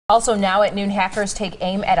Also now at noon, hackers take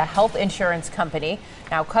aim at a health insurance company.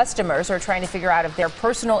 Now customers are trying to figure out if their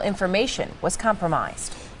personal information was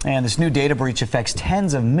compromised. And this new data breach affects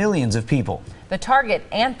tens of millions of people. The target,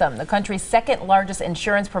 Anthem, the country's second largest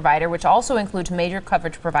insurance provider, which also includes major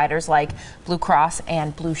coverage providers like Blue Cross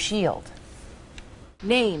and Blue Shield.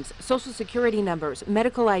 Names, social security numbers,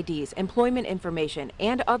 medical IDs, employment information,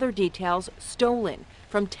 and other details stolen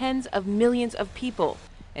from tens of millions of people.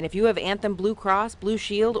 And if you have Anthem, Blue Cross, Blue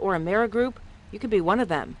Shield, or Amerigroup, you could be one of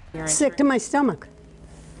them. Sick to my stomach.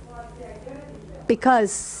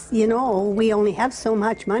 Because, you know, we only have so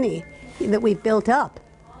much money that we've built up,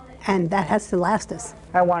 and that has to last us.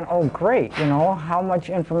 I want, oh great, you know, how much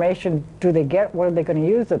information do they get? What are they going to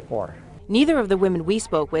use it for? Neither of the women we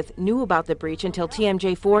spoke with knew about the breach until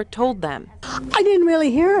TMJ4 told them. I didn't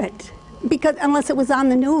really hear it, because unless it was on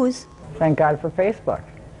the news. Thank God for Facebook.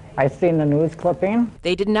 I've seen the news clipping.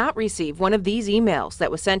 They did not receive one of these emails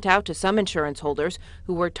that was sent out to some insurance holders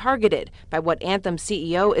who were targeted by what Anthem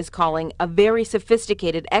CEO is calling a very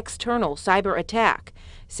sophisticated external cyber attack,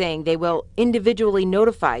 saying they will individually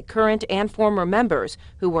notify current and former members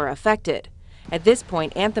who were affected. At this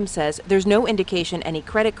point, Anthem says there's no indication any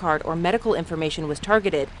credit card or medical information was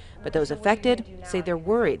targeted, but those affected say they're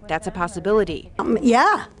worried that's a possibility.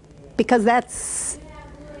 Yeah, because I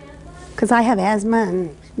have asthma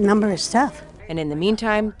and a number of stuff. And in the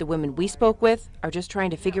meantime, the women we spoke with are just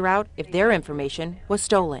trying to figure out if their information was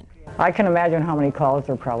stolen. I can imagine how many calls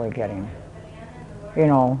they're probably getting. You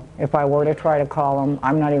know, if I were to try to call them,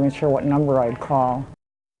 I'm not even sure what number I'd call.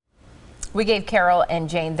 We gave Carol and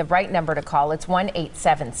Jane the right number to call. It's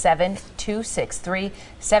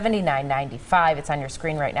 1-877-263-7995. It's on your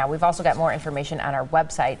screen right now. We've also got more information on our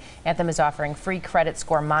website. Anthem is offering free credit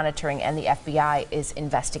score monitoring, and the FBI is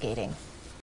investigating.